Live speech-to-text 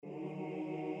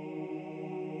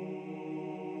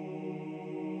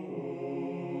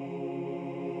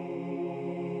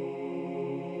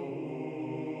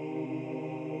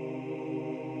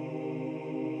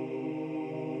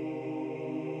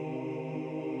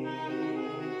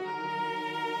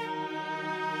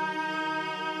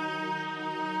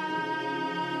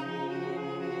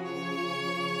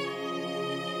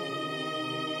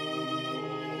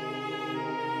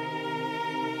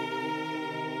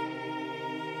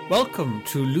Welcome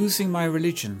to Losing My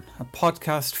Religion, a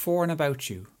podcast for and about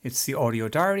you. It's the audio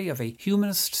diary of a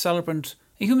humanist celebrant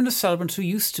who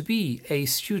used to be a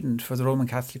student for the Roman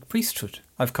Catholic priesthood.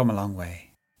 I've come a long way.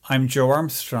 I'm Joe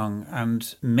Armstrong,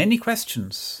 and many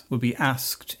questions will be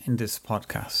asked in this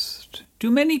podcast. Do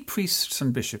many priests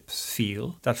and bishops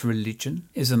feel that religion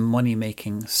is a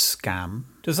money-making scam?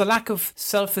 Does a lack of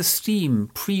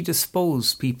self-esteem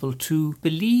predispose people to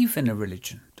believe in a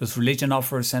religion? Does religion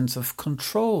offer a sense of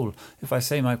control? If I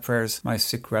say my prayers, my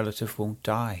sick relative won't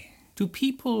die. Do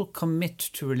people commit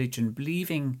to religion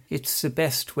believing it's the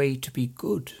best way to be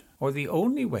good, or the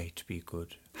only way to be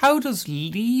good? How does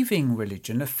leaving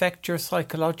religion affect your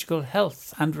psychological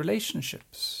health and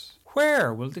relationships?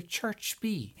 Where will the church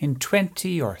be in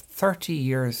 20 or 30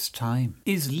 years' time?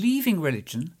 Is leaving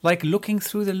religion like looking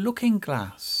through the looking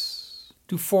glass?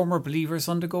 Do former believers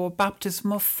undergo a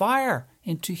baptism of fire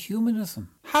into humanism?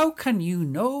 How can you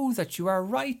know that you are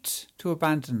right to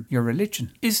abandon your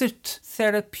religion? Is it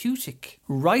therapeutic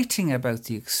writing about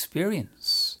the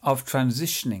experience of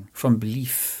transitioning from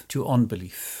belief to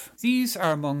unbelief? These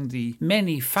are among the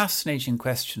many fascinating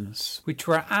questions which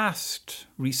were asked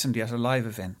recently at a live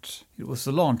event. It was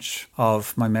the launch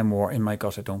of my memoir, In My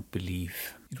Gut I Don't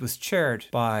Believe. It was chaired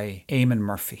by Eamon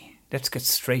Murphy. Let's get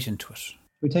straight into it.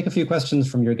 We take a few questions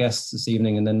from your guests this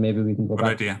evening, and then maybe we can go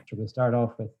back. Idea. We'll start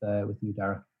off with you,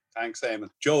 Dara. Thanks, Eamon.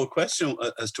 Joe, a question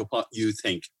as to what you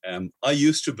think. I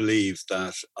used to believe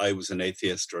that I was an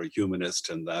atheist or a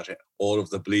humanist and that all of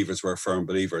the believers were firm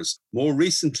believers. More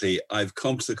recently, I've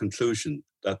come to the conclusion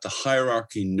that the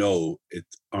hierarchy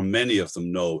or many of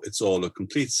them know, it's all a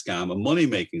complete scam, a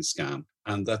money-making scam,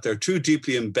 and that they're too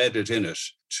deeply embedded in it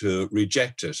to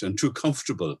reject it and too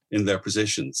comfortable in their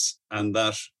positions, and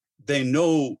that they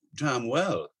know damn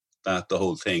well that the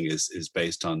whole thing is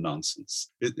based on nonsense.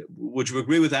 Would you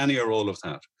agree with any or all of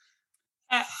that?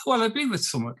 Well, I agree with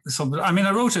some. I mean,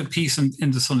 I wrote a piece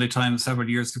in the Sunday Times several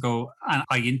years ago, and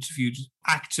I interviewed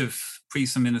active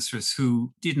priests and ministers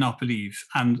who did not believe.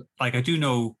 And like, I do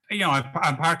know,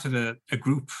 I'm part of a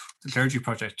group, the Clergy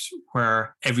Project,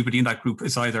 where everybody in that group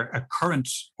is either a current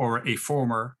or a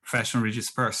former professional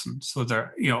religious person. So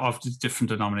they're, of the different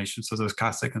denominations. So there's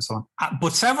Catholic and so on.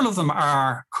 But several of them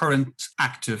are current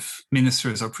active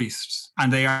ministers or priests,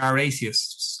 and they are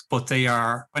atheists, but they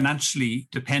are financially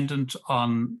dependent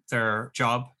on their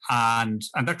job and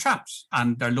they're trapped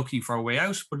and they're looking for a way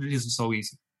out, but it isn't so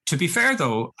easy. To be fair,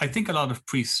 though, I think a lot of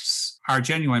priests are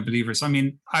genuine believers. I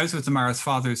mean, I was with the Maris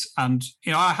Fathers, and,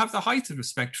 I have the height of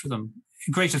respect for them,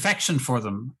 great affection for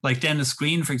them. Like Dennis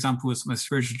Green, for example, was my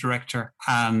spiritual director,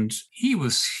 and he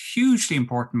was hugely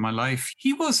important in my life.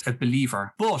 He was a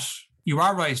believer, but you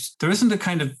are right. There isn't a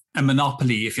kind of a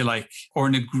monopoly, if you like, or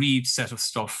an agreed set of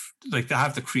stuff. Like they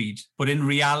have the creed, but in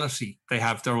reality, they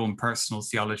have their own personal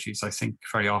theologies, I think,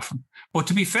 very often. But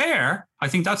to be fair, I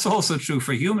think that's also true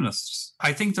for humanists.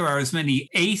 I think there are as many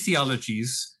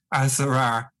atheologies as there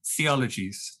are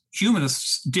theologies.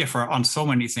 Humanists differ on so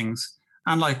many things,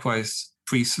 and likewise,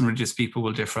 priests and religious people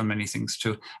will differ on many things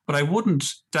too. But I wouldn't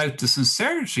doubt the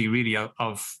sincerity, really,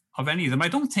 of any of them. I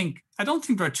don't think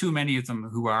there are too many of them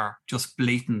who are just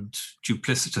blatant,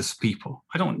 duplicitous people.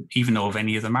 I don't even know if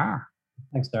any of them are.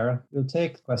 Thanks, Dara. We'll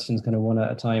take questions kind of one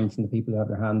at a time from the people who have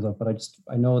their hands up. But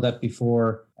I know that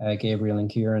before Gabriel and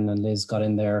Kieran and Liz got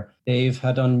in there, Dave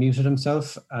had unmuted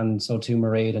himself, and so too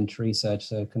Mairead and Teresa,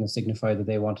 to kind of signify that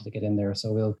they wanted to get in there.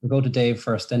 So we'll go to Dave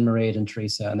first, then Mairead and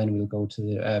Teresa, and then we'll go to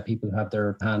the people who have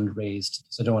their hand raised.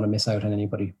 So I don't want to miss out on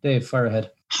anybody. Dave, fire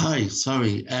ahead. Hi,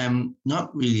 sorry.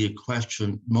 Not really a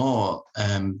question, more,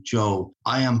 Joe.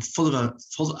 I am full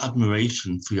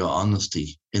admiration for your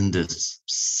honesty in this,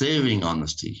 searing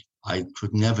honesty. I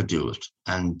could never do it,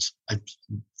 and I'm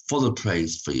full of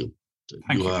praise for you.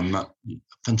 You are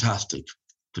fantastic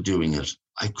for doing it.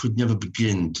 I could never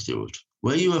begin to do it.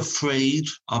 Were you afraid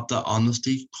of that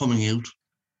honesty coming out?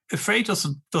 Afraid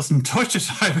doesn't touch it.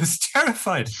 I was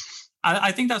terrified.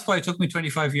 I think that's why it took me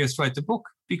 25 years to write the book,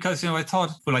 because, I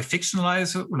thought, will I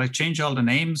fictionalize it? Will I change all the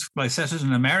names? Will I set it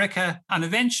in America? And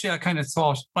eventually I kind of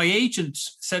thought, my agent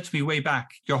said to me way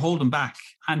back, you're holding back.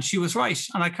 And she was right.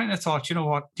 And I kind of thought, you know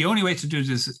what? The only way to do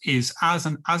this is as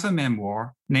a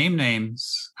memoir, name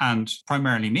names, and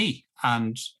primarily me,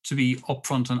 and to be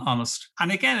upfront and honest.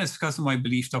 And again, it's because of my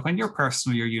belief that when you're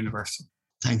personal, you're universal.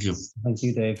 Thank you. Thank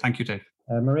you, Dave. Thank you, Dave.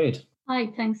 Mairead. Hi,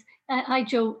 thanks. Hi,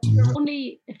 Joe. You're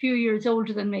only a few years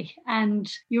older than me, and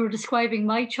you were describing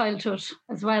my childhood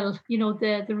as well.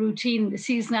 The routine, the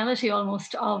seasonality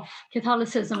almost of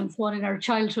Catholicism and so on in our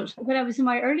childhood. When I was in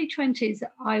my early 20s,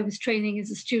 I was training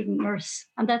as a student nurse,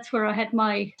 and that's where I had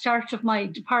my start of my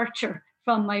departure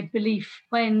from my belief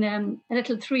when a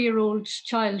little 3-year-old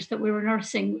child that we were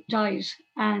nursing died.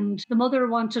 And the mother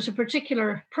wanted a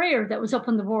particular prayer that was up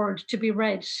on the board to be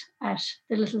read at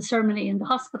the little ceremony in the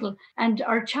hospital. And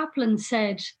our chaplain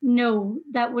said, no,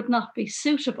 that would not be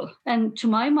suitable. And to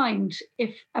my mind,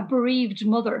 if a bereaved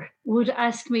mother would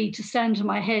ask me to stand on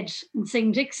my head and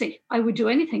sing Dixie, I would do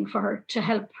anything for her to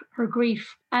help her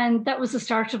grief. And that was the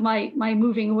start of my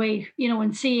moving away,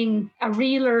 and seeing a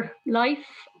realer life,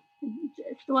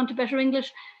 if they want a better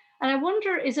English. And I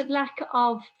wonder, is it lack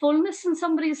of fullness in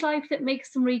somebody's life that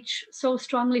makes them reach so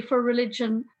strongly for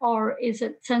religion, or is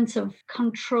it sense of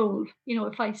control?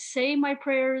 If I say my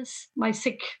prayers, my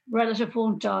sick relative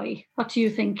won't die. What do you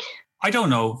think? I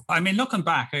don't know. I mean, looking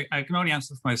back, I can only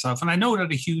answer for myself. And I know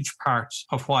that a huge part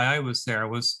of why I was there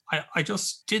was I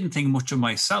just didn't think much of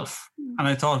myself. And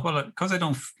I thought, well, because I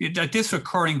don't, this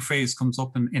recurring phrase comes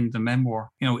up in the memoir,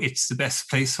 it's the best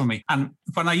place for me. And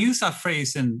when I use that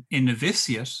phrase in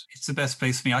novitiate, it's the best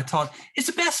place for me, I thought, it's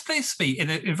the best place for me in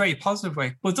a very positive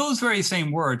way. But those very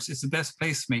same words, it's the best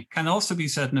place for me, can also be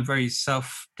said in a very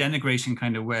self-denigrating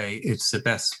kind of way. It's the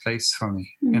best place for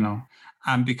me,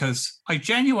 And because I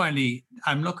genuinely,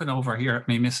 I'm looking over here at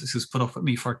my missus who's put up with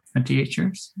me for 28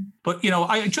 years. But,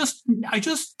 I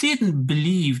just didn't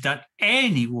believe that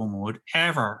any woman would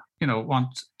ever,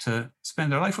 want to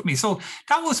spend their life with me. So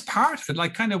that was part of it.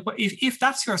 Like, kind of, if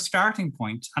that's your starting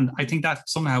point, and I think that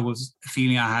somehow was a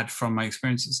feeling I had from my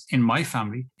experiences in my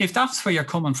family. If that's where you're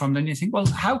coming from, then you think, well,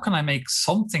 how can I make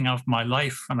something out of my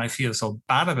life when I feel so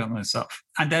bad about myself?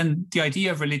 And then the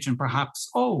idea of religion, perhaps,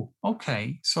 oh,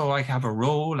 okay, so I have a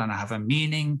role and I have a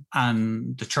meaning,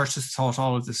 and the church has thought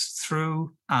all of this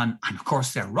through. And of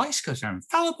course, they're right because they're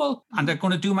infallible, and they're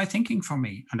going to do my thinking for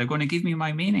me, and they're going to give me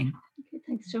my meaning. Okay,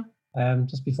 thanks, Joe.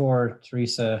 Just before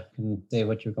Teresa can say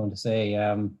what you're going to say,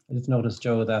 I just noticed,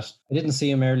 Joe, that I didn't see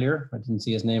him earlier. I didn't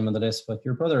see his name on the list, but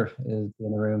your brother is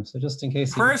in the room. So just in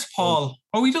case... Where's Paul?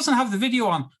 Oh, he doesn't have the video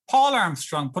on. Paul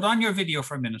Armstrong, put on your video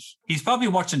for a minute. He's probably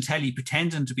watching telly,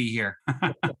 pretending to be here.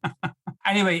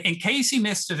 Anyway, in case he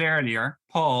missed it earlier,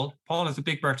 Paul has a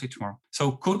big birthday tomorrow.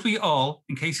 So could we all,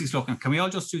 in case he's looking, can we all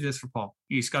just do this for Paul?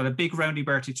 He's got a big roundy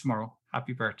birthday tomorrow.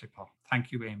 Happy birthday, Paul.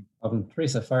 Thank you, Amy.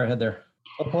 Teresa, fire ahead there.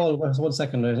 Oh, Paul, 1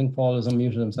 second. I think Paul has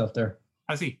unmuted himself there.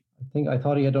 Has he? I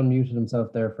thought he had unmuted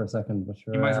himself there for a second, but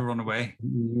sure. He might have run away.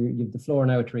 You have the floor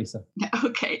now, Teresa.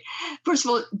 Okay. First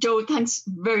of all, Joe, thanks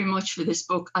very much for this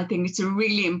book. I think it's a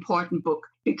really important book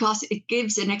because it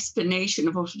gives an explanation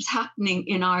of what was happening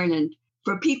in Ireland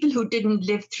for people who didn't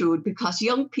live through it, because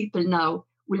young people now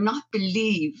will not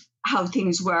believe how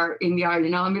things were in the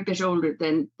Ireland. Now, I'm a bit older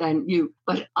than you,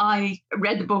 but I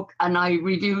read the book and I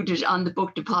reviewed it on the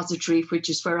Book Depository,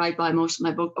 which is where I buy most of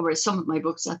my book, or some of my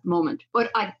books at the moment. But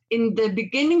in the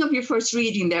beginning of your first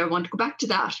reading there, I want to go back to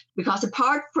that, because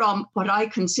apart from what I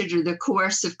consider the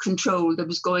coercive control that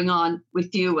was going on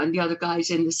with you and the other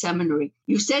guys in the seminary,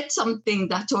 you said something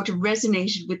that sort of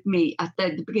resonated with me at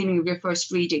the beginning of your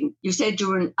first reading. You said you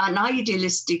were an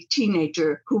idealistic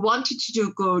teenager who wanted to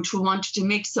do good, who wanted to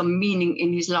make some meaning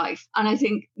in his life. And I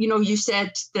think, you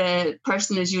said the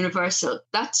person is universal.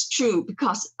 That's true,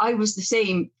 because I was the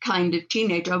same kind of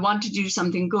teenager. I wanted to do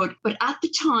something good. But at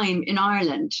the time in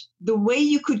Ireland, the way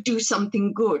you could do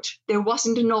something good, there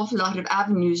wasn't an awful lot of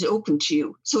avenues open to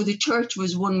you. So the church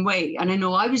was one way. And I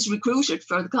know I was recruited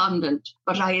for the convent,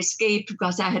 but I escaped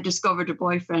because I had discovered a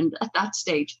boyfriend at that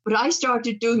stage. But I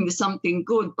started doing something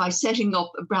good by setting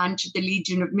up a branch of the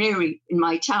Legion of Mary in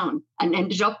my town, and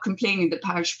ended up complaining the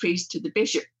parish priest to the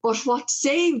bishop. But what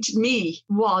saved me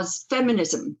was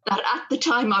feminism. That at the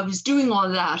time I was doing all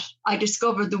that, I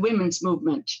discovered the women's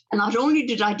movement. And not only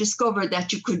did I discover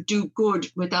that you could do good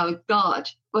without God,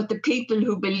 but the people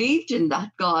who believed in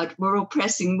that God were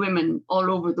oppressing women all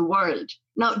over the world.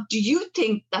 Now, do you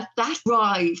think that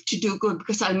drive to do good,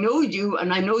 because I know you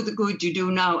and I know the good you do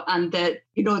now and the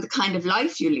kind of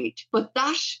life you lead, but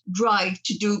that drive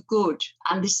to do good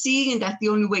and the seeing that the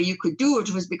only way you could do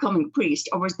it was becoming a priest,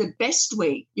 or was the best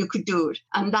way you could do it.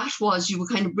 And that was, you were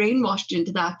kind of brainwashed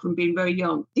into that from being very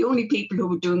young. The only people who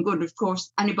were doing good, of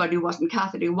course, anybody who wasn't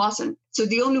Catholic wasn't. So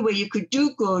the only way you could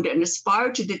do good and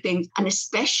aspire to the things, and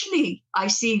especially I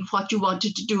see what you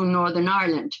wanted to do in Northern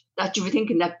Ireland, that you were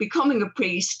thinking that becoming a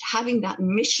priest, having that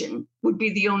mission would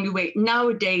be the only way.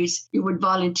 Nowadays, you would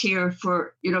volunteer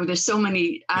for, there's so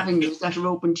many avenues that are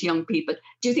open to young people.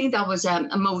 Do you think that was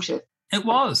a motive? It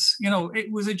was,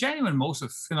 it was a genuine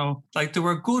motive, like there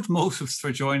were good motives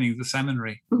for joining the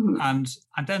seminary. Mm-hmm. And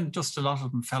then just a lot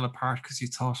of them fell apart because you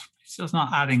thought it's just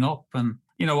not adding up. And,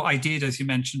 I did, as you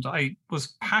mentioned, I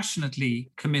was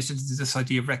passionately committed to this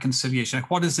idea of reconciliation. Like,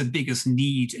 what is the biggest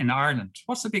need in Ireland?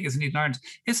 What's the biggest need in Ireland?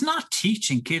 It's not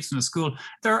teaching kids in a school.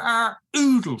 There are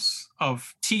oodles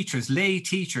of teachers, lay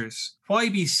teachers. Why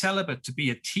be celibate to be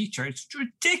a teacher? It's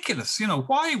ridiculous.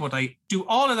 Why would I do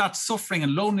all of that suffering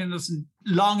and loneliness and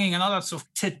longing and all that stuff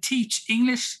to teach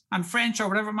English and French or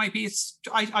whatever it might be?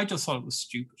 I just thought it was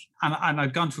stupid. And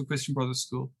I'd gone to a Christian Brothers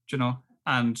school,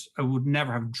 and I would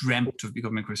never have dreamt of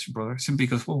becoming a Christian Brother, simply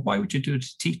because, well, why would you do it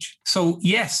to teach? So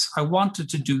yes, I wanted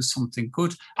to do something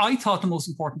good. I thought the most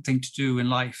important thing to do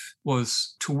in life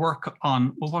was to work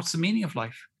on, well, what's the meaning of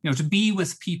life? To be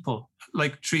with people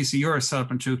like Teresa, you're a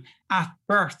celebrant too, at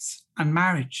birth and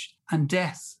marriage and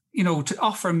death, to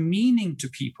offer meaning to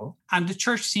people. And the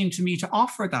church seemed to me to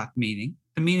offer that meaning,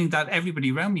 the meaning that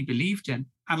everybody around me believed in.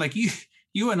 And like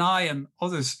you and I and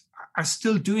others are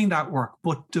still doing that work,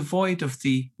 but devoid of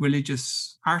the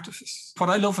religious artifice. What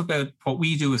I love about what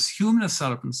we do as humanist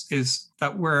celebrants is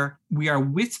that we are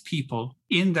with people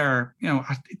in their,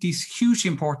 at these hugely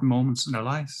important moments in their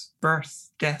lives,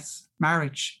 birth, death,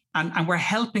 marriage, and we're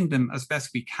helping them as best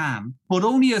we can, but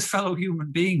only as fellow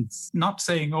human beings, not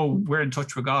saying, oh, we're in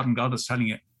touch with God and God is telling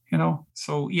you,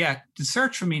 So yeah, the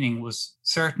search for meaning was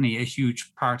certainly a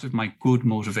huge part of my good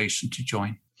motivation to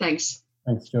join. Thanks.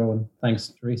 Thanks, Joe, and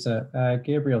thanks, Teresa.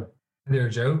 Gabriel. Hey there,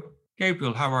 Joe.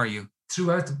 Gabriel, how are you?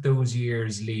 Throughout those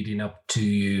years leading up to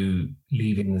you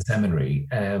leaving the seminary,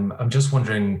 I'm just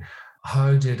wondering,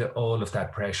 how did all of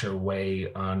that pressure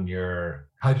weigh on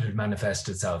how did it manifest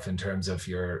itself in terms of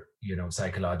your,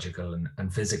 psychological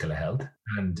and physical health?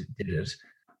 And did it?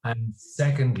 And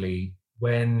secondly,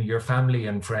 when your family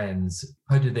and friends,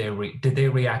 how did they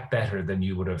react better than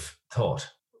you would have thought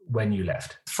when you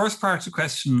left? First part of the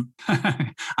question,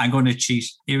 I'm going to cheat.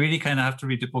 You really kind of have to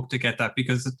read the book to get that,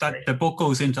 because the book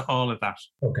goes into all of that.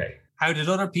 Okay. How did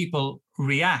other people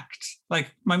react?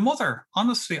 Like my mother,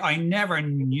 honestly, I never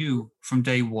knew from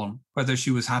day one whether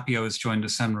she was happy I was joining the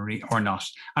seminary or not.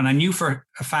 And I knew for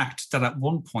a fact that at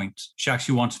one point she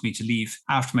actually wanted me to leave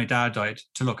after my dad died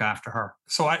to look after her.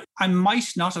 So I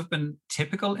might not have been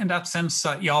typical in that sense.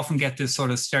 You often get this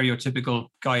sort of stereotypical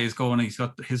guy is going, he's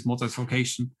got his mother's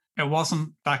vocation. It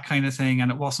wasn't that kind of thing.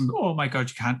 And it wasn't, oh my God,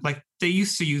 you can't. Like they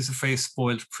used to use the phrase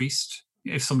spoiled priest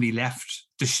if somebody left,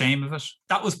 the shame of it.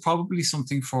 That was probably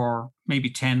something for maybe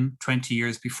 10, 20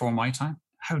 years before my time.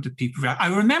 How did people react?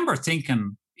 I remember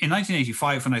thinking in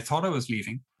 1985 when I thought I was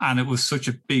leaving, and it was such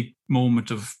a big moment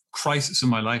of crisis in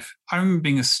my life, I remember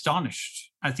being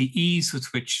astonished at the ease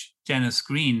with which Dennis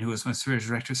Green, who was my spiritual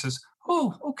director, says,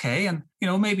 oh, okay. And,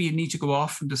 maybe you need to go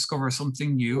off and discover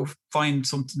something new, find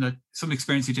some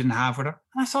experience you didn't have with her.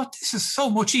 And I thought, this is so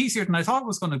much easier than I thought it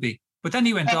was going to be. But then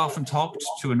he went off and talked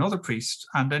to another priest,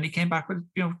 and then he came back with,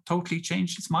 totally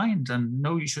changed his mind and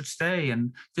no, you should stay.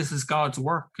 And this is God's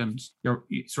work and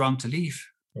it's wrong to leave.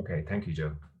 Okay. Thank you,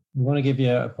 Joe. I want to give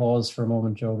you a pause for a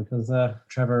moment, Joe, because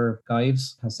Trevor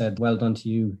Gyves has said, well done to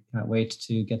you. Can't wait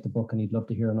to get the book, and he'd love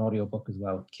to hear an audiobook as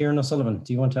well. Kieran O'Sullivan,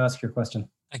 do you want to ask your question?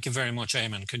 Thank you very much,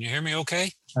 Eamon. Can you hear me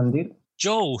okay? Indeed.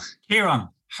 Joe. Kieran.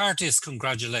 Heartiest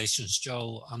congratulations,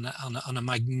 Joe, on a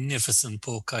magnificent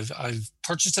book. I've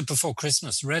purchased it before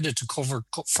Christmas, read it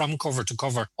from cover to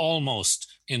cover,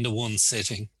 almost in the one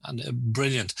sitting, and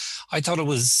brilliant. I thought it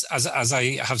was, as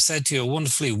I have said to you, a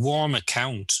wonderfully warm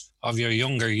account of your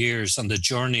younger years and the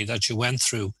journey that you went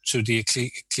through the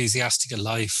ecclesiastical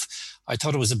life. I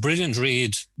thought it was a brilliant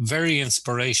read, very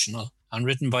inspirational, and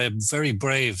written by a very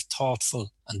brave,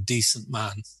 thoughtful, and decent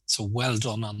man. So well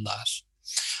done on that.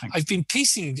 I've been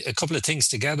piecing a couple of things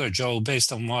together, Joe,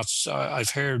 based on what I've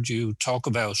heard you talk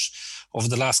about over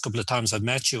the last couple of times I've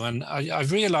met you. And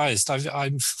I've realized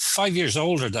I'm 5 years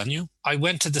older than you. I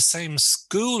went to the same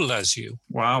school as you.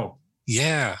 Wow.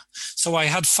 Yeah. So I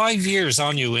had 5 years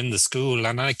on you in the school,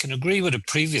 and I can agree with a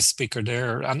previous speaker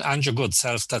there and your good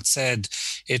self that said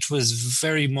it was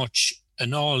very much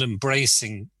an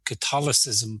all-embracing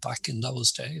Catholicism back in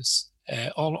those days.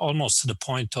 Almost to the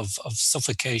point of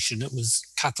suffocation. It was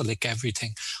Catholic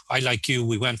everything. I, like you,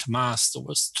 we went to Mass. There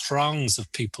was throngs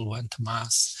of people went to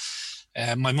Mass.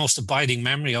 My most abiding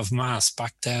memory of Mass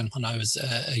back then when I was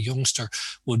a youngster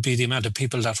would be the amount of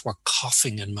people that were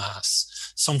coughing in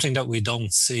Mass, something that we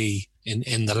don't see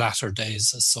in the latter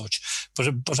days as such.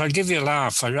 But I'll give you a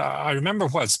laugh. I remember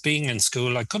whilst being in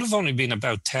school, I could have only been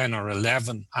about 10 or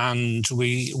 11, and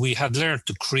we had learnt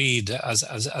the creed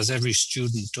as every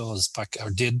student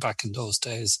did back in those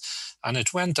days. And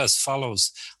it went as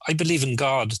follows: I believe in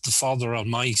God, the Father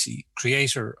Almighty,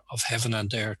 creator of heaven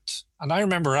and earth. And I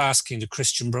remember asking the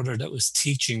Christian brother that was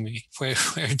teaching me, where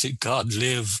did God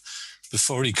live?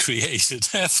 before he created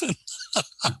heaven.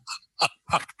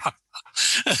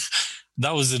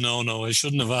 That was a no-no. I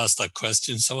shouldn't have asked that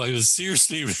question. So I was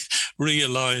seriously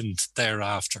realigned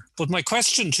thereafter. But my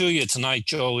question to you tonight,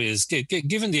 Joe, is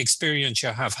given the experience you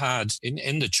have had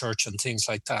in the church and things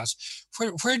like that,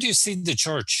 where do you see the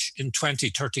church in 20,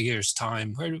 30 years'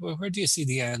 time? Where do you see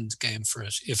the end game for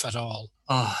it, if at all?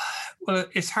 Well,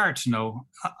 it's hard to know.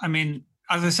 I mean,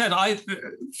 as I said,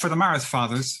 for the Marist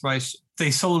Fathers, right, they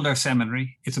sold their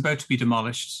seminary. It's about to be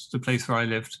demolished, the place where I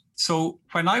lived. So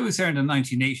when I was there in the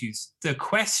 1980s, the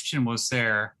question was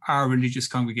there, are religious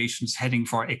congregations heading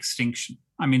for extinction?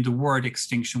 I mean, the word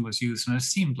extinction was used, and it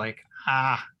seemed like,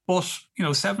 But,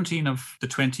 17 of the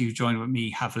 20 who joined with me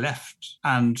have left.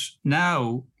 And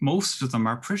now most of them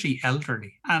are pretty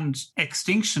elderly. And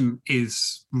extinction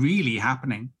is really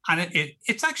happening. And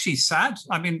it's actually sad.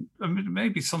 I mean,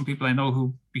 maybe some people I know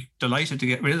who be delighted to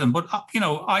get rid of them. But,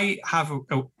 I have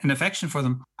an affection for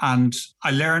them. And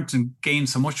I learned and gained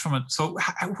so much from it. So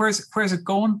where's it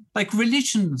going? Like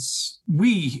religions,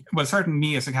 certainly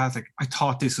me as a Catholic, I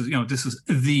thought this was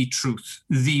the truth,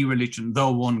 the religion,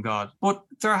 the one God. But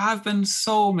there have been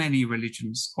so many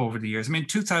religions over the years. I mean,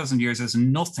 2,000 years is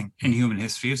nothing in human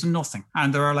history. It's nothing.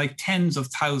 And there are like tens of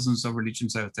thousands of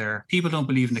religions out there. People don't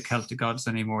believe in the Celtic gods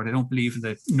anymore. They don't believe in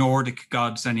the Nordic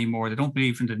gods anymore. They don't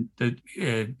believe in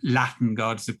the Latin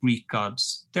gods, the Greek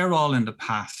gods. They're all in the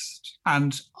past.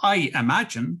 And I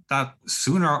imagine that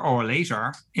sooner or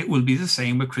later, it will be the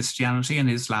same with Christianity and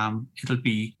Islam.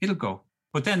 It'll go.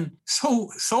 But then, so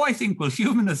I think will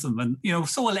humanism, and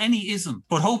so will any ism.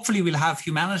 But hopefully, we'll have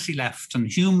humanity left and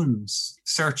humans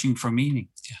searching for meaning.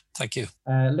 Yeah, thank you,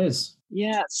 Liz.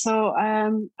 Yeah, so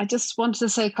I just wanted to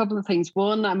say a couple of things.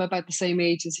 One, I'm about the same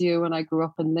age as you, and I grew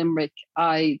up in Limerick.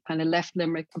 I kind of left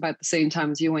Limerick about the same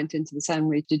time as you went into the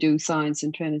seminary to do science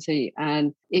in Trinity.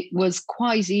 And it was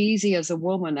quite easy as a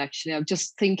woman, actually. I'm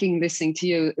just thinking, listening to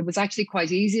you, it was actually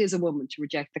quite easy as a woman to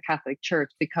reject the Catholic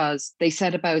Church because they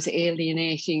said about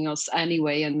alienating us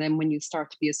anyway. And then when you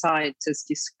start to be a scientist,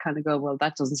 you kind of go, well,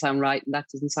 that doesn't sound right, and that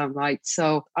doesn't sound right.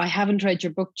 So I haven't read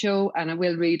your book, Joe, and I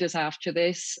will read it after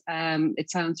this.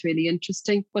 It sounds really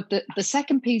interesting. But the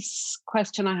second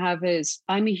question I have is,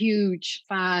 I'm a huge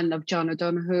fan of John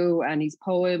O'Donoghue and his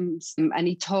poems, and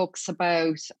he talks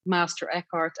about Master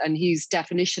Eckhart and his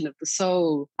definition of the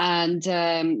soul. And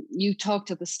you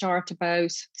talked at the start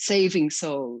about saving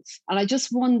souls. And I just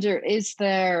wonder,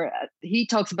 he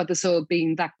talks about the soul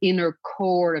being that inner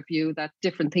core of you that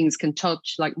different things can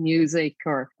touch, like music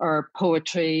or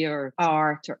poetry or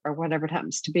art or whatever it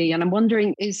happens to be. And I'm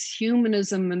wondering, is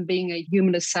humanism and being a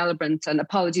humanist celebrant, and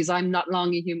apologies, I'm not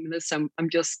long a humanist, I'm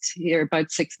just here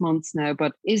about 6 months now,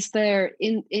 but is there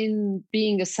in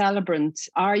being a celebrant,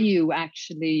 are you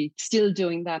actually still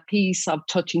doing that piece of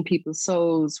touching people's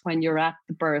souls when you're at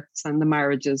the births and the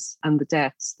marriages and the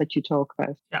deaths that you talk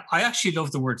about? Yeah, I actually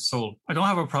love the word soul. I don't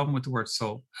have a problem with the word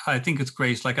soul. I think it's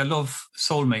great. Like, I love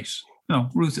soulmate.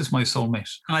 Ruth is my soulmate.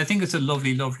 And I think it's a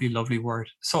lovely, lovely, lovely word.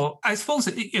 So I suppose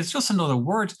it's just another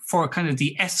word for kind of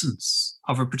the essence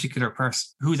of a particular person,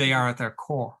 who they are at their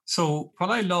core. So what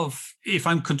I love, if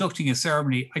I'm conducting a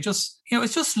ceremony, it's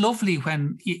just lovely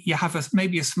when you have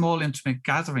maybe a small intimate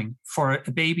gathering for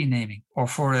a baby naming or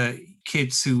for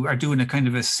kids who are doing a kind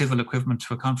of a civil equivalent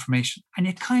to a confirmation. And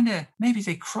you kind of, maybe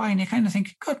they cry and you kind of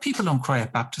think, God, people don't cry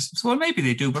at baptisms. Well, maybe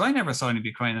they do, but I never saw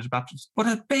anybody crying at a baptism. But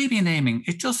at baby naming,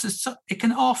 it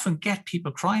can often get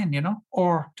people crying,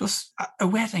 or just a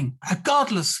wedding, a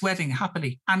godless wedding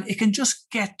happily. And it can just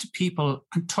get to people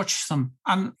and touch them.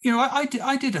 And,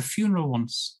 I did a funeral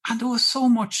once, and there was so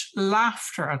much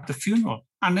laughter at the funeral.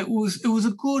 And it was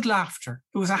a good laughter.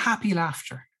 It was a happy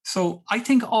laughter. So I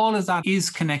think all of that is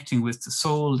connecting with the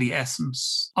soul, the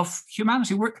essence of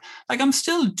humanity. I'm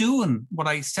still doing what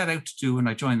I set out to do when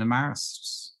I joined the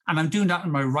Marists. And I'm doing that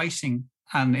in my writing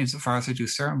and insofar as I do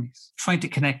ceremonies, trying to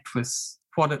connect with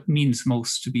what it means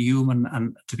most to be human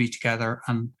and to be together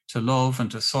and to love and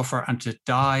to suffer and to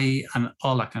die and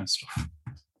all that kind of stuff.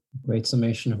 Great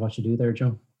summation of what you do there,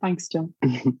 Joe. Thanks, Joe.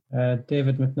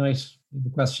 David McKnight, you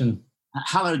have a question.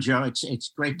 Hello, Joe.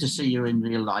 It's great to see you in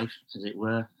real life, as it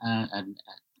were, and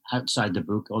outside the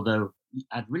book, although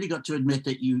I've really got to admit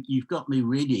that you've got me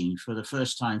reading for the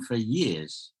first time for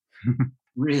years,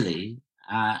 really,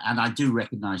 and I do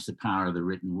recognise the power of the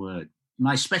written word.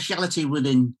 My speciality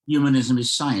within humanism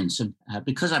is science, and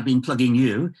because I've been plugging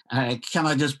you, can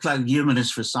I just plug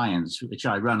Humanists for Science, which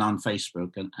I run on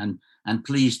Facebook, and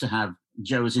pleased to have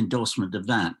Joe's endorsement of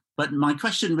that. But my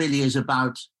question really is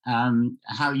about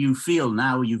how you feel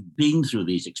now you've been through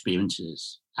these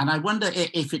experiences. And I wonder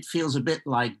if it feels a bit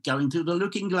like going through the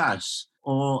looking glass,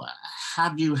 or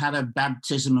have you had a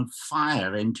baptism of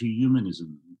fire into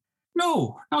humanism?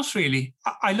 No, not really.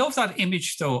 I love that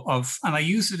image, though, and I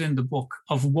use it in the book,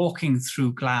 of walking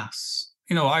through glass.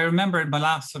 I remember in my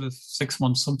last sort of 6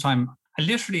 months, sometime, I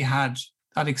literally had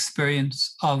that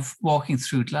experience of walking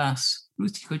through glass.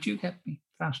 Ruthie, could you get me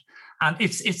that? And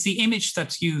it's the image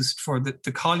that's used for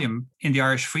the column in the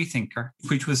Irish Freethinker,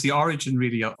 which was the origin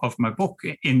really of my book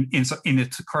in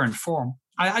its current form.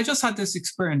 I just had this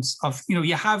experience of,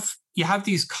 you have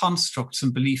these constructs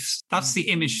and beliefs. That's the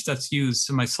image that's used.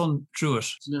 And my son drew it.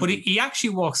 But he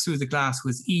actually walks through the glass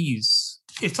with ease.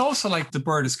 It's also like the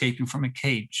bird escaping from a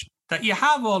cage, that you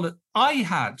have all that. I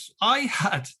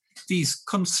had these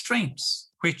constraints,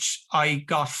 which I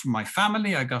got from my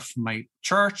family, I got from my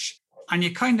church. And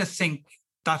you kind of think,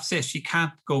 that's it, you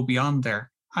can't go beyond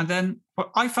there. And then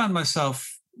I found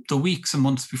myself the weeks and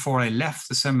months before I left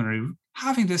the seminary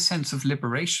having this sense of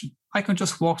liberation. I can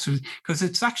just walk through, because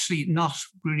it's actually not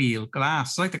real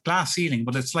glass. It's like the glass ceiling,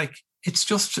 but it's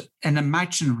just an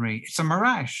imaginary, it's a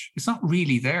mirage. It's not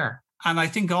really there. And I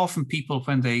think often people,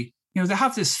 when they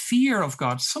have this fear of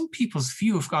God, some people's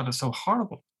view of God is so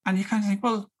horrible. And you kind of think,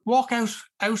 well, walk out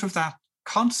of that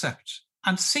concept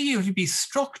and see if you'd be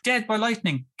struck dead by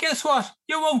lightning. Guess what?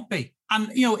 You won't be. And,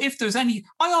 if there's I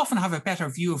often have a better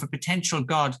view of a potential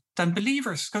God than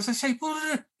believers, because I say,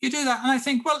 well, you do that. And I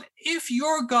think, well, if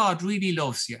your God really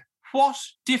loves you, what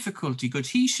difficulty could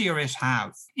he, she, or it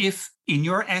have if in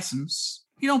your essence,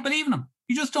 you don't believe in him?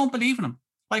 You just don't believe in him.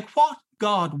 Like, what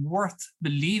God worth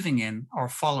believing in or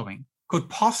following could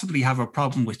possibly have a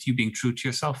problem with you being true to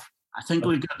yourself? I think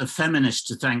we've got the feminists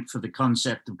to thank for the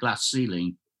concept of glass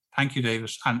ceiling. Thank you,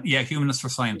 David. And yeah, Humanists for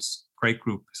Science, great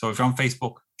group. So if you're on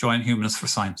Facebook, join Humanists for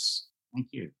Science. Thank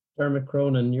you. Dermot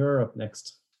Cronin, you're up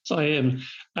next. So I am.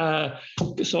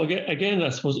 So again, I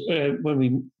suppose when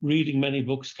we're reading many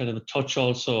books, kind of a touch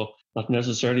also, not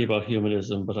necessarily about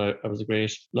humanism, but I was a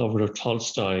great lover of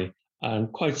Tolstoy,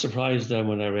 and quite surprised then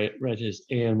when I read his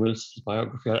A.M. Wilson's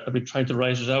biography. I've been trying to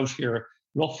write it out here.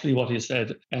 Roughly what he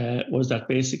said was that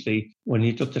basically when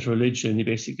he looked at religion,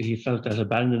 he felt that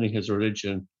abandoning his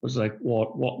religion was like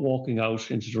walking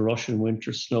out into the Russian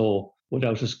winter snow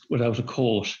without a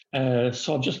coat.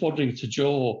 So I'm just wondering to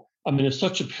Joe, I mean, if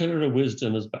such a pillar of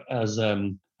wisdom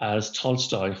as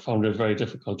Tolstoy found it very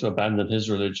difficult to abandon his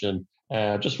religion,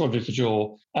 just wondering to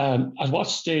Joe, at what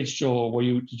stage, Joe,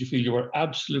 did you feel you were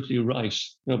absolutely right?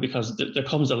 Because there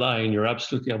comes a line, you're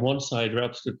absolutely on one side, you're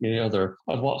absolutely on the other.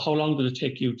 How long did it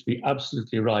take you to be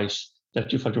absolutely right,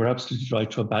 that you felt you were absolutely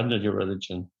right to abandon your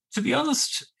religion? To be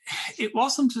honest, it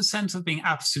wasn't a sense of being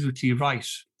absolutely right.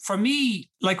 For me,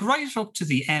 like right up to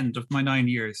the end of my 9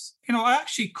 years, I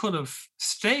actually could have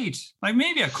stayed. Like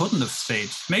maybe I couldn't have stayed.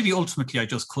 Maybe ultimately I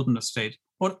just couldn't have stayed.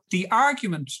 But the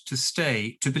argument to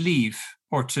stay, to believe,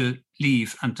 or to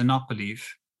leave and to not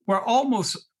believe were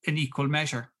almost in equal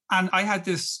measure. And I had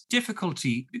this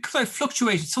difficulty because I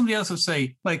fluctuated. Somebody else would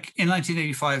say, like in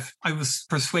 1985, I was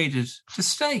persuaded to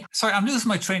stay. Sorry, I'm losing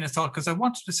my train of thought because I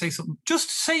wanted to say something.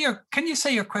 Can you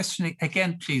say your question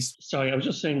again, please? Sorry, I was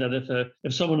just saying that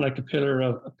if someone like a pillar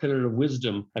of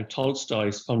wisdom like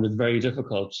Tolstoy found it very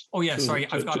difficult. Oh yeah, sorry,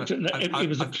 I've got it. It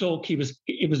was a cloak.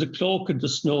 It was a cloak in the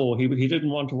snow. He didn't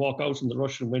want to walk out in the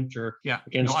Russian winter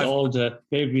against all the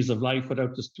vagaries of life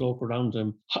without this cloak around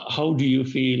him. How do you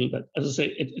feel that? As I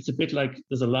say, it's a bit like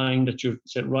there's a line that you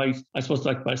said, right? I suppose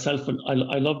like myself, and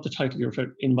I love the title you're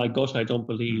referring, In My Gut, I Don't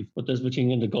Believe, but there's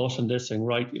between in the gut and this saying,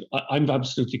 right, I'm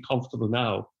absolutely comfortable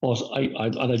now, but I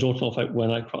don't know when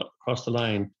I cross the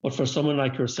line. But for someone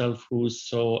like yourself who's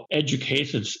so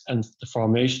educated and the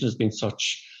formation has been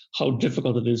such, how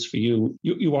difficult it is for you.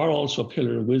 You are also a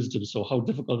pillar of wisdom, so how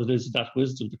difficult it is that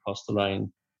wisdom to cross the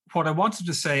line. What I wanted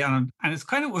to say, and it's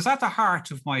kind of was at the heart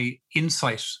of my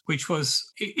insight, which was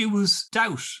it was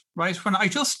doubt, right? When I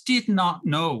just did not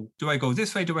know, do I go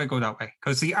this way, do I go that way?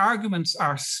 Because the arguments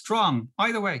are strong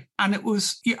either way. And it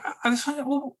was, I was trying,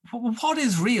 well, what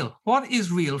is real? What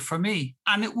is real for me?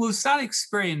 And it was that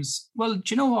experience, well, do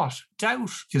you know what?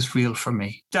 Doubt is real for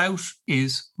me. Doubt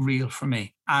is real for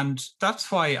me. And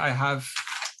that's why I have,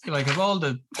 like, of all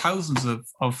the thousands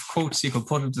of quotes you could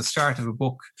put at the start of a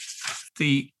book,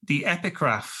 the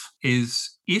epigraph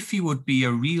is, if you would be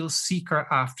a real seeker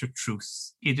after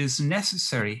truth, it is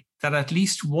necessary that at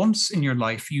least once in your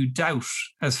life you doubt,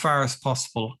 as far as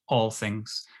possible, all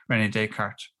things. René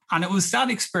Descartes. And it was that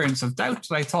experience of doubt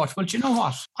that I thought, well, do you know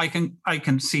what? I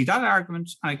can see that argument,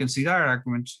 I can see that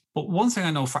argument. But one thing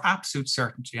I know for absolute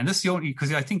certainty, and this is the only,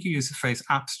 because I think you use the phrase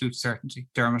absolute certainty,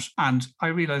 Dermot, and I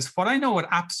realized what I know with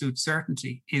absolute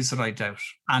certainty is that I doubt.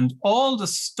 And all the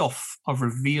stuff of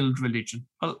revealed religion,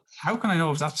 well, how can I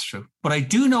know if that's true? But I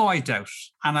do know I doubt.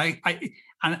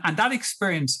 And that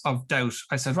experience of doubt,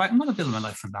 I said, right, I'm going to build my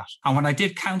life on that. And when I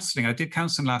did counseling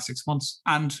last 6 months,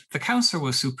 and the counselor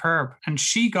was superb. And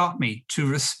she got me to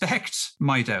respect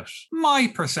my doubt,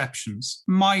 my perceptions,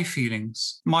 my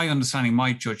feelings, my understanding,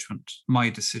 my judgment, my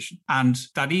decision. And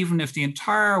that even if the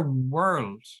entire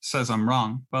world says I'm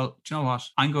wrong, well, do you know what?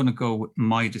 I'm going to go with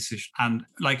my decision. And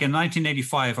like in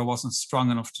 1985, I wasn't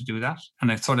strong enough to do that. And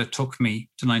it sort of took me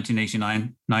to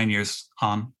 1989, 9 years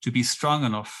on, to be strong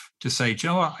enough to say, do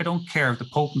you know what? I don't care if the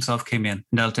Pope himself came in,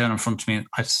 knelt down in front of me,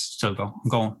 I'd still go. I'm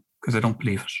going because I don't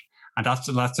believe it. And that's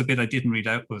the bit I didn't read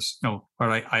out was,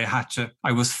 where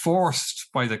I was forced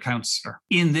by the counsellor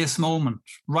in this moment,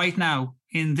 right now,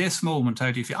 in this moment,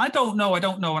 how do you feel? I don't know.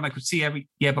 And I could see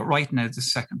but right now,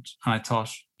 this second. And I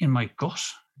thought, in my gut,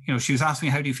 she was asking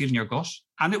me, how do you feel in your gut?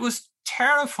 And it was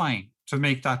terrifying to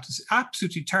make that,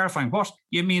 absolutely terrifying. What?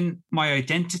 You mean my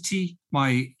identity,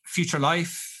 my future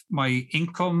life, my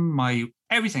income, my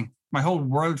everything, my whole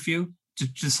worldview, to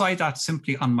decide that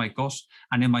simply on my gut.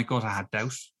 And in my gut, I had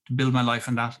doubt to build my life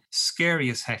on that. Scary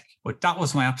as heck. But that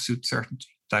was my absolute certainty,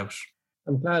 doubt.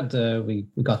 I'm glad we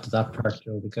got to that part,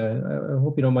 Joe, because I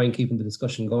hope you don't mind keeping the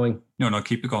discussion going. No,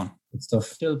 keep it going. Good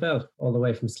stuff. Jill Bell, all the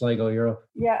way from Sligo, Europe.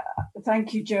 Yeah,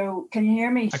 thank you, Joe. Can you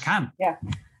hear me? I can. Yeah.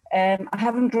 I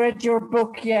haven't read your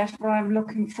book yet, but I'm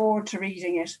looking forward to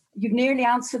reading it. You've nearly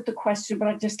answered the question, but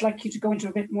I'd just like you to go into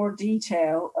a bit more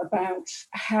detail about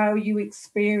how you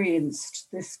experienced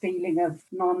this feeling of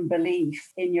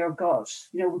non-belief in your gut.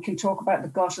 We can talk about the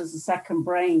gut as a second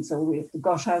brain, so if the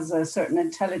gut has a certain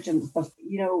intelligence, but,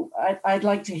 I'd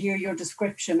like to hear your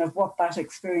description of what that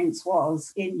experience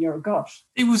was in your gut.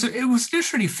 It was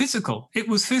literally physical. It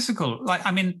was physical.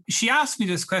 She asked me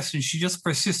this question. She just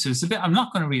persisted. It's a bit, I'm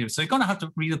not going to read it. So you're going to have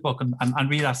to read the book and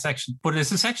read that section. But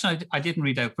it's a section I didn't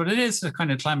read out, but it is the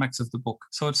kind of climax of the book.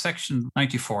 So it's section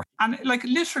 94. And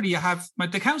literally you have,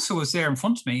 the counsellor was there in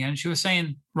front of me and she was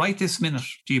saying, right this minute,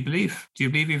 do you believe? Do you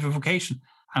believe you have a vocation?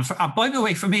 And by the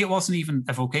way, for me, it wasn't even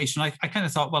a vocation. I kind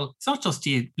of thought, well, it's not just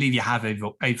do you believe you have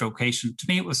a vocation. To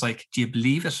me, it was like, do you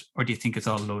believe it or do you think it's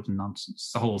all a load of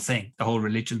nonsense? The whole thing, the whole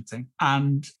religion thing.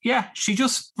 And yeah, she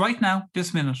just, right now,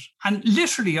 this minute. And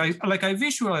literally, I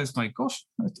visualized my gut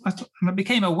and I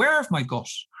became aware of my gut.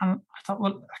 And I thought,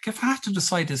 well, if I had to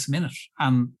decide this minute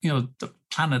and, the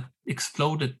planet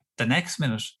exploded the next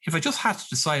minute, if I just had to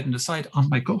decide on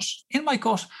my gut, in my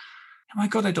gut,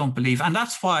 I don't believe. And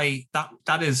that's why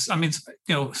that is,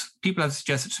 people have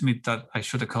suggested to me that I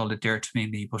should have called it Dare to Be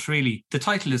Me, but really the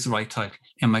title is the right title.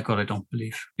 In my gut, I don't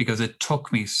believe, because it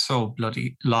took me so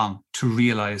bloody long to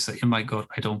realize that in my gut,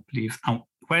 I don't believe. And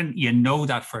when you know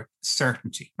that for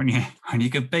certainty, when you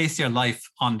can base your life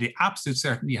on the absolute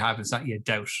certainty you have is that you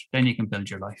doubt, then you can build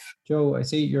your life. Joe, I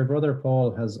see your brother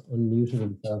Paul has unmuted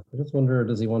himself. I just wonder,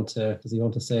 does he want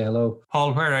to say hello?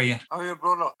 Paul, where are you? How are you,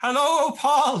 brother? Hello,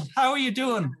 Paul. How are you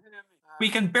doing? We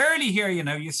can barely hear you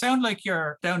now. You sound like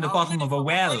you're down the bottom of a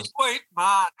well. Wait,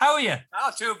 man. How are you?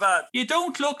 Not too bad. You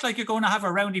don't look like you're going to have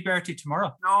a roundy birthday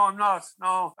tomoror. No, I'm not.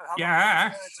 No.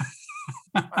 Yeah.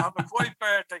 I have a quiet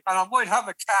birthday and I might have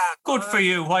a can. Good for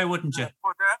you. Why wouldn't you?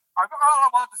 But all I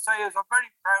want to say is I'm very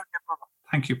proud of you, brother.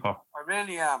 Thank you, Paul. I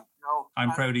really am.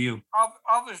 I'm proud of you.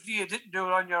 Obviously, you didn't do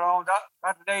it on your own.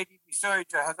 That lady beside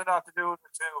you has a lot to do with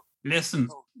it too. Listen,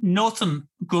 nothing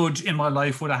good in my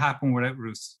life would have happened without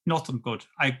Ruth. Nothing good.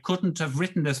 I couldn't have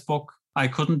written this book. I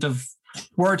couldn't have...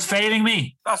 Words failing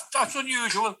me. That's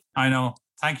unusual. I know.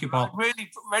 Thank you, Paul. I'm really,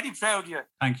 really proud of you.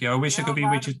 Thank you. I wish I could be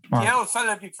with you tomorrow. The old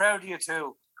fella would be proud of you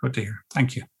too. Good to hear.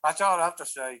 Thank you. That's all I have to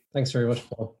say. Thanks very much,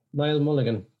 Paul. Niall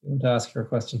Mulligan, you want to ask your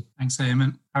question? Thanks,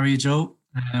 Eamon. How are you, Joe?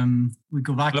 We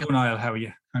go back. Hello, Niall. How are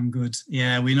you? I'm good.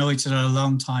 Yeah, we know each other a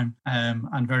long time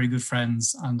and very good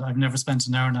friends. And I've never spent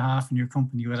an hour and a half in your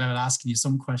company without asking you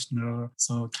some question or other.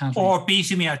 So can't. Or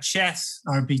beating me at chess.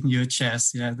 Or beating you at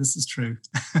chess. Yeah, this is true.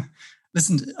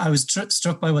 Listen, I was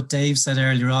struck by what Dave said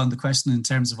earlier on, the question in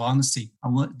terms of honesty.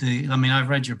 I've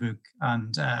read your book,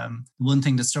 and one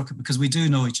thing that struck me, because we do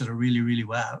know each other really, really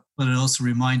well, but it also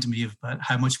reminded me of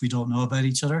how much we don't know about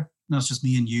each other. not just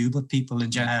me and you, but people in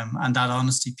general. And that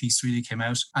honesty piece really came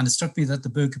out. And it struck me that the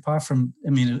book, apart from, I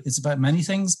mean, it's about many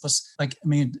things, but like, I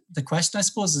mean, the question, I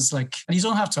suppose, is like, and you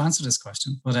don't have to answer this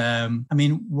question, but I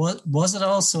mean, what was it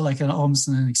also like almost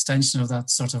an extension of that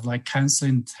sort of like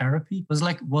counseling therapy?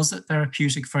 Was it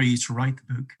therapeutic for you to write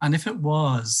the book? And if it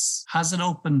was, has it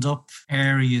opened up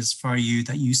areas for you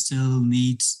that you still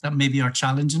need, that maybe are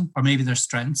challenging, or maybe they're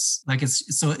strengths? Like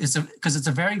because it's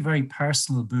a very, very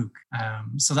personal book.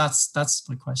 So that's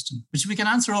my question, which we can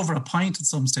answer over a pint at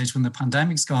some stage when the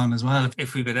pandemic's gone as well.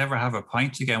 If we could ever have a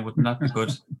pint again, wouldn't that be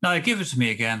good? No, give it to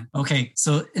me again. Okay,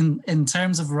 so in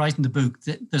terms of writing the book,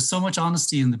 there's so much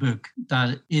honesty in the book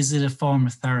that is it a form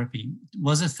of therapy?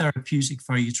 Was it therapeutic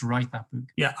for you to write that book?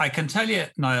 Yeah, I can tell you,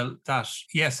 Niall, that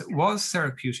yes, it was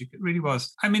therapeutic. It really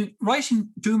was. I mean,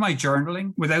 do my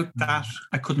journaling. Without that,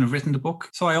 I couldn't have written the book.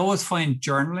 So I always find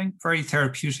journaling very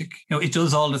therapeutic. You know, it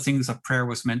does all the things that prayer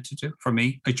was meant to do for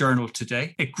me. I journal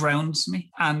today. It grounds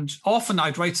me. And often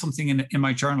I'd write something in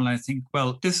my journal and I think,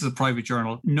 well, this is a private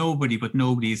journal. Nobody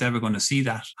is ever going to see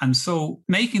that. And so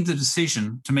making the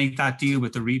decision to make that deal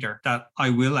with the reader that I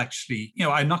will actually, you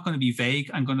know, I'm not going to be vague.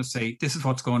 I'm going to say, this is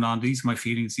what's going on. These are my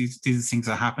feelings. These are things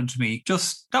that happened to me.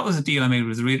 Just that was a deal I made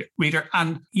with the reader.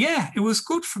 And yeah, it was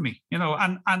good for me, you know,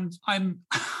 and I'm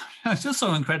just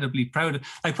so incredibly proud.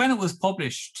 Like when it was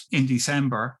published in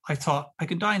December, I thought I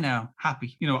can die now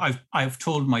happy. You know, I've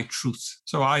told my truth.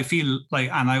 So I feel like,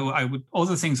 and I would,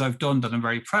 other things I've done that I'm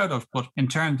very proud of, but in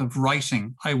terms of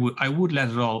writing, I would let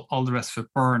it all the rest of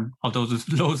it burn. Although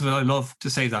there's loads of it I love to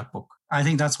say that book. I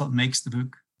think that's what makes the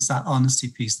book. It's that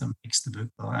honesty piece that makes the book.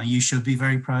 And you should be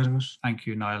very proud of it. Thank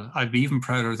you, Niall. I'd be even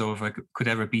prouder though if I could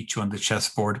ever beat you on the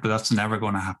chessboard, but that's never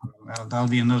going to happen. Well, that'll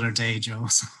be another day, Joe.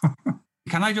 So.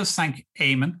 Can I just thank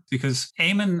Eamon, because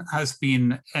Eamon has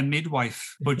been a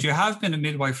midwife, but you have been a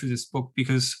midwife for this book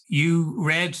because you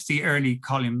read the early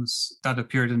columns that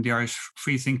appeared in the Irish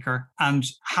Freethinker, and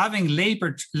having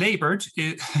laboured,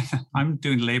 I'm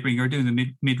doing the labouring, you're doing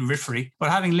the midwifery, but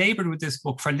having laboured with this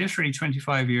book for literally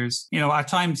 25 years, you know, at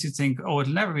times you think, oh,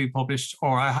 it'll never be published,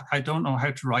 or I don't know how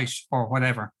to write, or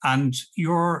whatever. And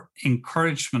your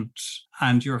encouragement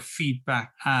and your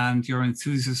feedback and your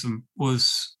enthusiasm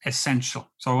was essential.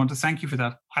 So I want to thank you for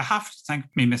that. I have to thank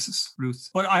me, Mrs.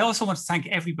 Ruth, but I also want to thank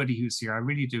everybody who's here. I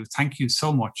really do. Thank you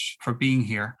so much for being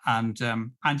here. And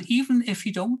even if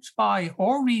you don't buy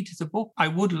or read the book, I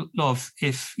would love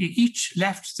if you each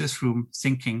left this room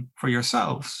thinking for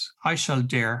yourselves, I shall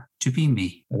dare to be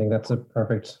me. I think that's a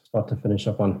perfect spot to finish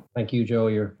up on. Thank you, Joe.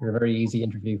 You're a very easy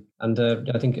interview. And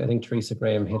I think Teresa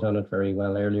Graham hit on it very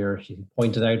well earlier. She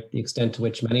pointed out the extent to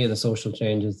which many of the social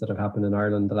changes that have happened in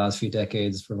Ireland the last few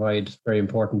decades provide very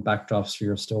important backdrops for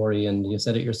your story. And you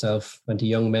said it yourself, 20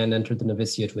 young men entered the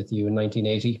novitiate with you in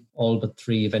 1980. All but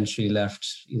 3 eventually left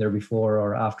either before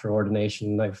or after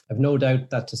ordination. I've no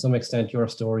doubt that to some extent your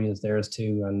story is theirs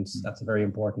too. And that's a very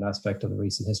important aspect of the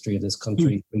recent history of this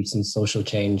country, recent social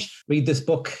change. Read this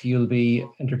book. You'll be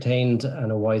entertained and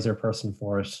a wiser person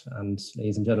for it. And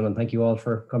ladies and gentlemen, thank you all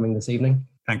for coming this evening.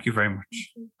 Thank you very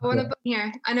much. I want to put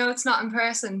here. I know it's not in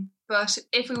person, but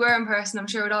if we were in person, I'm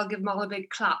sure we'd all give them all a big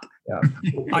clap. Yeah.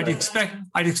 I'd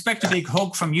expect a big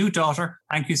hug from you, daughter.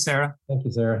 Thank you, Sarah. Thank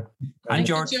you, Sarah. And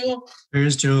George.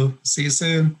 Here's Joe. See you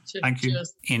soon. Thank you.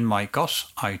 In My Gut,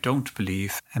 I Don't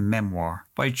Believe, a memoir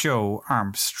by Joe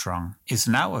Armstrong, is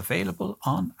now available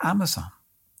on Amazon.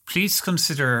 Please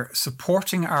consider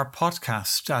supporting our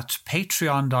podcast at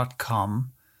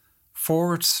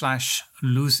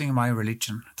patreon.com/Losing My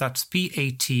Religion. That's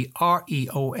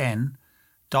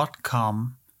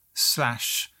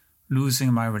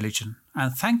patreon.com/Losing My Religion.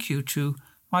 And thank you to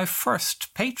my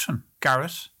first patron,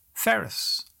 Gareth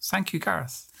Ferris. Thank you,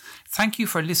 Gareth. Thank you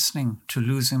for listening to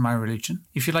Losing My Religion.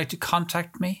 If you'd like to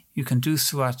contact me, you can do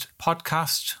so at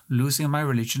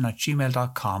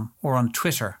podcastlosingmyreligion@gmail.com or on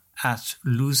Twitter at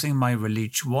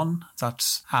losingmyrelig1.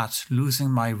 That's at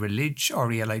losingmyrelig,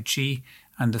 RELIG,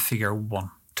 and the figure 1.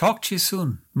 Talk to you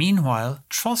soon. Meanwhile,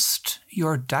 trust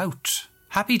your doubt.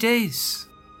 Happy days.